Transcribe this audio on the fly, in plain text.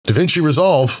DaVinci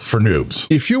Resolve for noobs.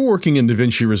 If you're working in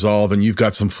DaVinci Resolve and you've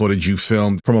got some footage you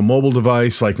filmed from a mobile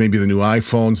device, like maybe the new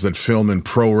iPhones that film in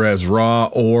ProRes RAW,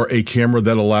 or a camera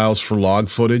that allows for log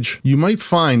footage, you might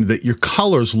find that your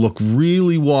colors look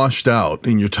really washed out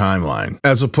in your timeline,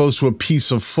 as opposed to a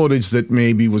piece of footage that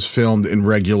maybe was filmed in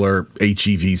regular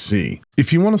HEVC.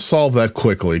 If you want to solve that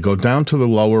quickly, go down to the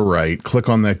lower right, click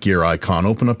on that gear icon,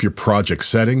 open up your project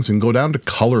settings, and go down to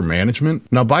color management.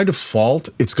 Now, by default,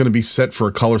 it's going to be set for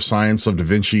a color science of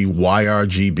DaVinci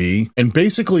YRGB. And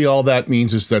basically all that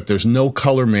means is that there's no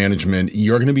color management.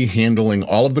 You're going to be handling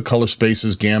all of the color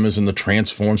spaces, gammas, and the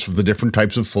transforms for the different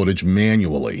types of footage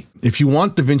manually. If you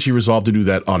want DaVinci Resolve to do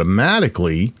that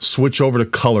automatically, switch over to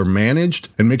color managed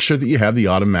and make sure that you have the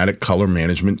automatic color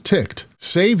management ticked.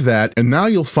 Save that, and now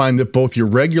you'll find that both your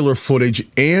regular footage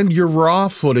and your raw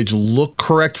footage look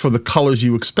correct for the colors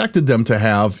you expected them to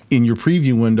have in your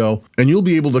preview window, and you'll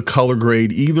be able to color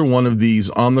grade either one of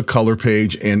these on the color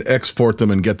page and export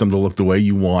them and get them to look the way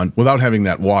you want without having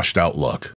that washed out look.